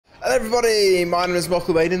Hello everybody, my name is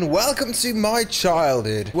Michael Baden and welcome to my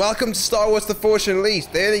childhood. Welcome to Star Wars The Force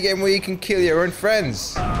Unleashed, the only game where you can kill your own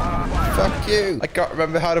friends. Fuck you. I can't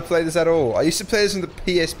remember how to play this at all. I used to play this on the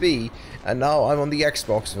PSP and now I'm on the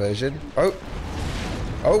Xbox version. Oh.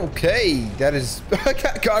 Okay, that is...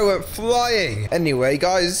 that guy went flying. Anyway,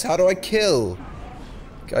 guys, how do I kill?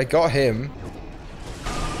 I got him.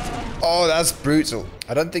 Oh, that's brutal.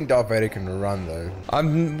 I don't think Darth Vader can run, though.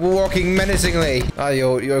 I'm walking menacingly. Oh,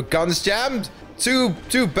 your gun's jammed? Oh,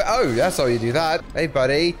 that's how you do that. Hey,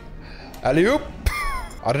 buddy. Alley-oop.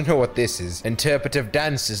 I don't know what this is. Interpretive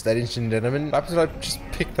dances, ladies and gentlemen. Why did I just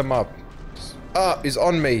pick them up? He's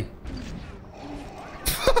on me.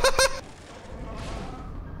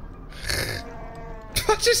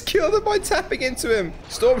 I just killed him by tapping into him.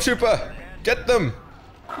 Stormtrooper, get them.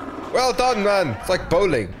 Well done, man. It's like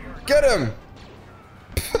bowling. Get him.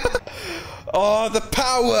 Oh, the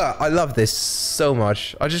power. I love this so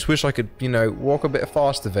much. I just wish I could, you know, walk a bit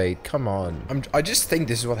faster, Vader. Come on. I just think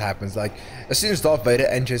this is what happens. Like, as soon as Darth Vader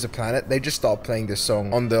enters a planet, they just start playing this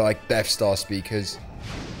song on the, like, Death Star speakers.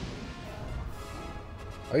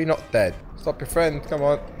 Are you not dead? Stop your friend. Come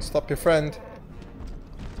on. Stop your friend.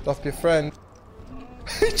 Stop your friend.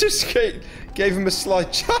 He just gave him a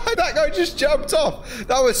slight shot. That guy just jumped off.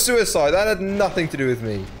 That was suicide. That had nothing to do with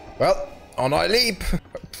me. Well, on I leap.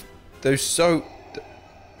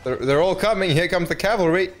 They're all coming. Here comes the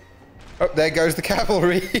cavalry. Oh, there goes the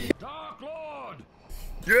cavalry. Dark Lord.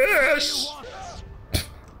 Yes.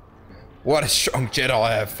 What a strong Jedi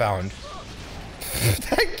I have found.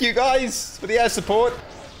 Thank you guys for the air support.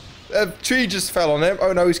 A tree just fell on him.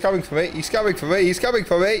 Oh no, he's coming for me. He's coming for me. He's coming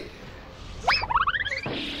for me.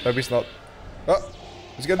 Nope, he's not. Oh,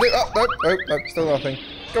 he's gonna do. Oh, nope, still nothing.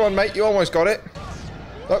 Come on, mate. You almost got it.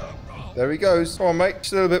 Oh, there he goes. Come on, mate.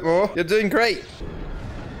 Just a little bit more. You're doing great.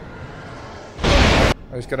 I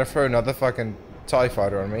was gonna throw another fucking TIE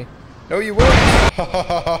fighter on me. No, you won't. Ha ha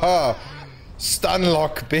ha ha ha. Stun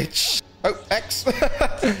lock, bitch. Oh, X.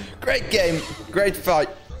 Great game. Great fight.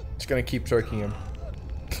 Just gonna keep choking him.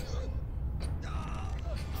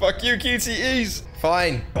 Fuck you, QTEs.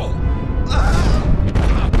 Fine.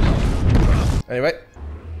 Anyway.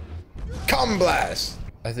 Come blast.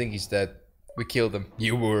 I think he's dead. We killed him.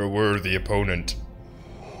 You were a worthy opponent.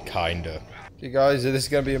 Kinda. Okay, guys, this is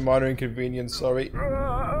gonna be a minor inconvenience, sorry.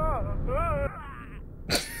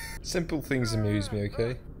 Simple things amuse me,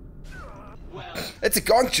 okay? It's a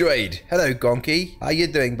gonk droid! Hello, Gonky. How you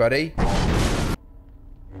doing, buddy?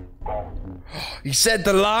 He said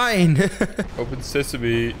the line! Open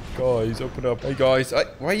sesame. Guys, open up. Hey, guys.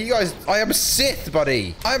 Why are you guys... I am Sith,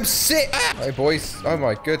 buddy! I am Sith! Ah! Hey, boys. Oh,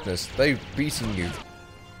 my goodness. They're beating you.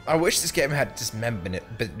 I wish this game had dismemberment.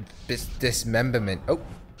 Dismemberment. Oh.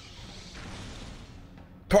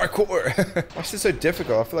 Parkour! Why is this so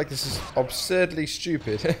difficult? I feel like this is absurdly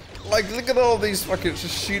stupid. Like, look at all these fuckers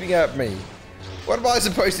just shooting at me. What am I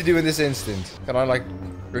supposed to do in this instant? Can I, like,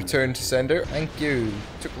 return to sender? Thank you.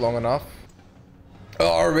 Took long enough.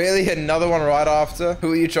 Oh, really? Another one right after?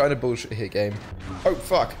 Who are you trying to bullshit here, game? Oh,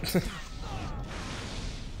 fuck.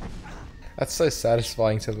 That's so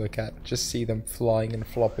satisfying to look at. Just see them flying and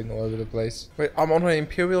flopping all over the place. Wait, I'm on an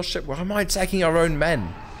Imperial ship. Why am I attacking our own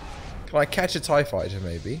men? Can I catch a TIE fighter,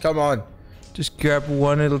 maybe? Come on. Just grab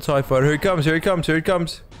one little TIE fighter. Here he comes, here he comes, here he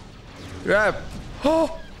comes. Grab.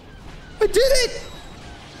 Oh! I did it!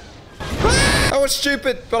 Ah! That was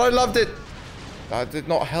stupid, but I loved it. That did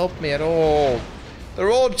not help me at all. They're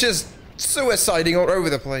all just suiciding all over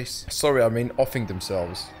the place. Sorry, I mean offing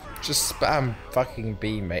themselves. Just spam fucking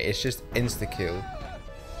B, mate. It's just insta-kill.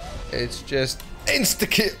 It's just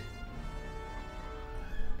insta-kill.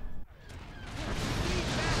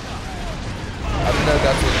 I don't know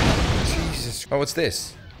that's what... Jesus. Oh, what's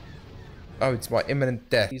this? Oh, it's my imminent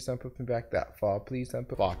death. Please don't put me back that far. Please don't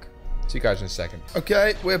put... Fuck. See you guys in a second.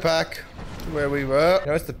 Okay, we're back to where we were. You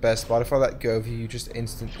know, it's the best part. If I let go of you, you just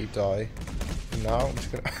instantly die. Now, I'm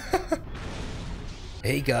just gonna...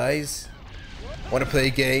 Hey, guys. Want to play a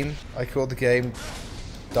game? I call the game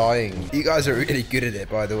dying. You guys are really good at it,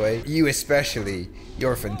 by the way. You especially.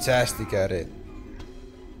 You're fantastic at it.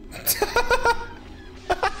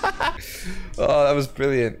 Oh, that was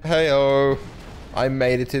brilliant. Hey-oh. I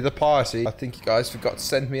made it to the party. I think you guys forgot to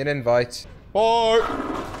send me an invite. Bye!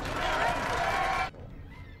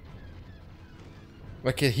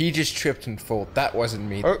 Okay, he just tripped and fought. That wasn't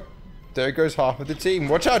me. Oh, there goes half of the team.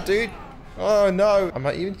 Watch out, dude. Oh, no. Am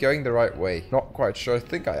I even going the right way? Not quite sure. I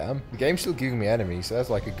think I am. The game's still giving me enemies, so that's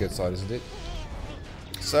like a good sign, isn't it?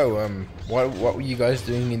 So, what were you guys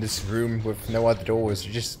doing in this room with no other doors?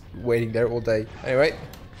 You're just waiting there all day. Anyway,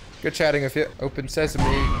 good chatting with you. Open sesame.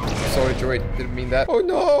 sorry, droid. Didn't mean that. Oh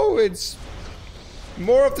no, it's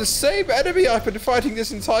more of the same enemy I've been fighting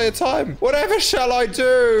this entire time. Whatever shall I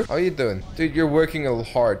do? How are you doing? Dude, you're working a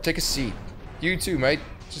little hard. Take a seat. You too, mate.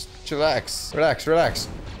 Just relax. Relax, relax,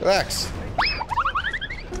 relax.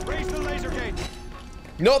 Raise the laser gate.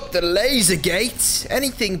 Not the laser gate.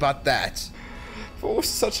 Anything but that. Force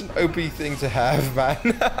is such an OP thing to have, man.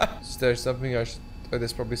 Is there something I should... Oh,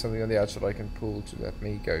 there's probably something on the outside I can pull to let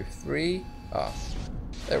me go free. Ah,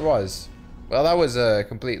 there was. Well, that was a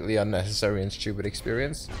completely unnecessary and stupid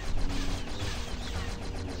experience.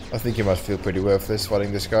 I think you must feel pretty worthless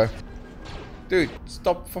fighting this guy. Dude,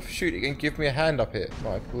 stop shooting and give me a hand up here.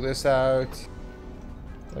 Right, pull this out.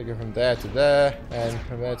 I go from there to there, and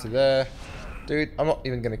from there to there. Dude, I'm not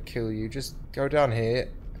even gonna kill you. Just go down here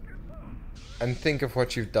and think of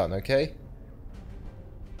what you've done, okay?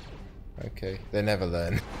 Okay, they never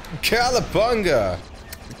learn. Cowabunga!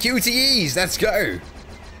 QTEs, let's go!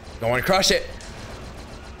 Don't want to crush it.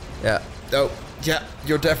 Yeah. Oh, yeah.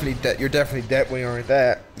 You're definitely dead. You're definitely dead when you're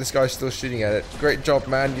there. This guy's still shooting at it. Great job,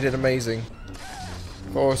 man. You did amazing.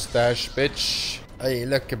 Force dash, bitch. Hey,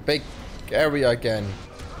 look, a big area again.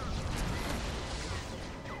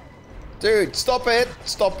 Dude, stop it.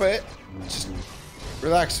 Stop it. Just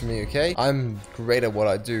relax for me, okay? I'm great at what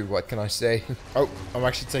I do. What can I say? Oh, I'm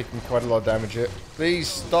actually taking quite a lot of damage here. Please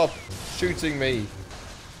stop shooting me.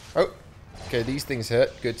 Oh. Okay, these things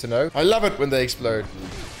hurt. Good to know. I love it when they explode.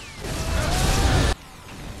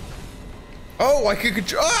 Oh, I could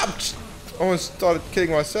control. Ah, I almost started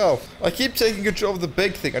killing myself. I keep taking control of the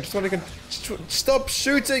big thing. I just want to stop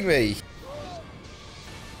shooting me.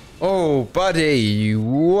 Oh, buddy,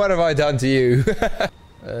 what have I done to you?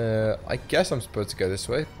 I guess I'm supposed to go this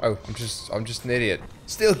way. Oh, I'm just an idiot.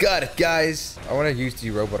 Still got it, guys. I want to use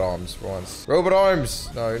the robot arms for once. Robot arms!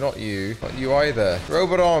 No, not you. Not you either.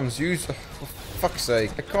 Robot arms, use... Oh, for fuck's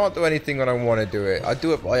sake. I can't do anything when I want to do it. I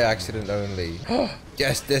do it by accident only.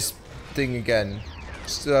 Yes, this thing again.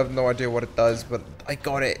 Still have no idea what it does, but I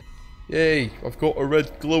got it. Yay, I've got a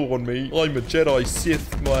red glow on me. I'm a Jedi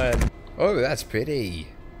Sith man. Oh, that's pretty.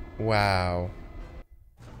 Wow.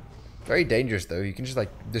 Very dangerous though. You can just like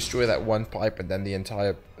destroy that one pipe and then the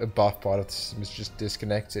entire above part of the system is just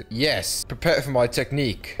disconnected. Yes. Prepare for my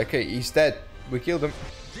technique. Okay, he's dead. We killed him.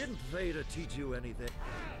 Didn't Vader teach you anything?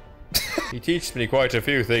 He teaches me quite a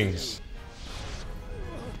few things.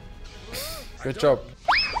 Good job.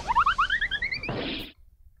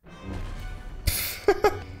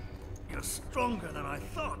 You're stronger than I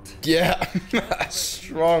thought. Yeah.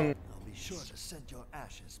 Strong. I'll be sure to send your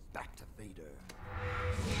ashes back to Vader.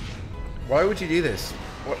 Why would you do this?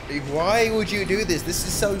 Why would you do this? This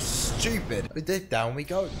is so stupid. Down we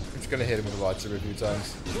go. I'm just gonna hit him with a lightsaber a few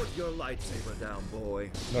times. Put your lightsaber down, boy.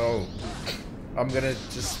 No. I'm gonna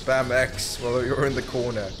just spam X while you're in the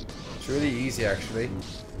corner. It's really easy, actually.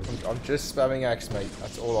 I'm just spamming X, mate.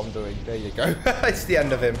 That's all I'm doing. There you go. It's the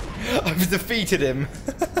end of him. I've defeated him.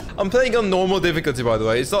 I'm playing on normal difficulty, by the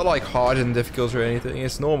way. It's not like hard and difficult or anything.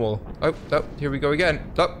 It's normal. Oh, here we go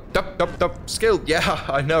again. Skilled. Yeah,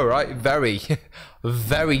 I know, right? Very,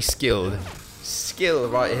 very skilled. Skill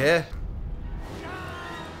right here.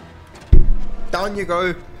 Down you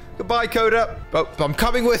go. Goodbye, Coda. Oh, I'm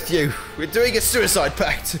coming with you. We're doing a suicide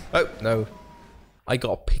pact. Oh, no. I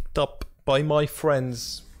got picked up by my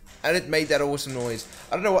friends. And it made that awesome noise.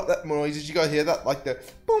 I don't know what that noise is. Did you guys hear that? Like the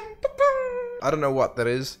boom, boom, boom. I don't know what that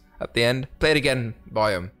is at the end. Play it again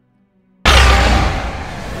by him.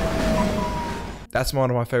 That's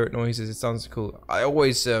one of my favorite noises. It sounds cool. I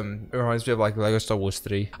always reminds me of like Lego Star Wars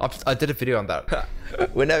 3. I did a video on that.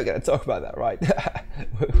 We're never gonna talk about that, right?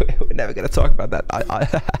 We're never gonna talk about that.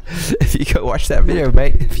 If you go watch that video,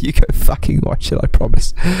 mate, if you go fucking watch it, I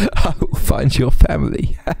promise, I will find your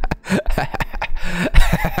family.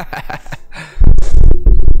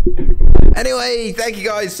 Anyway, thank you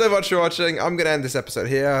guys so much for watching. I'm gonna end this episode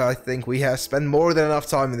here. I think we have spent more than enough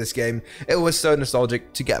time in this game. It was so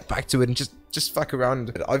nostalgic to get back to it and just fuck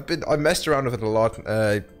around. I messed around with it a lot,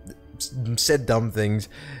 said dumb things.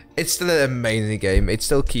 It's still an amazing game. It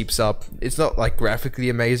still keeps up. It's not like graphically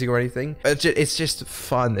amazing or anything. It's just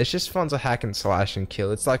fun. It's just fun to hack and slash and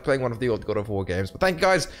kill. It's like playing one of the old God of War games. But thank you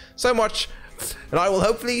guys so much, and I will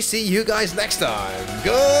hopefully see you guys next time.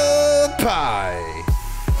 Goodbye.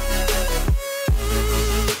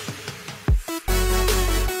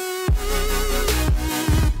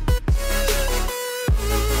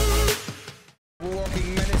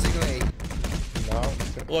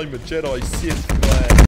 I'm a Jedi Sith man.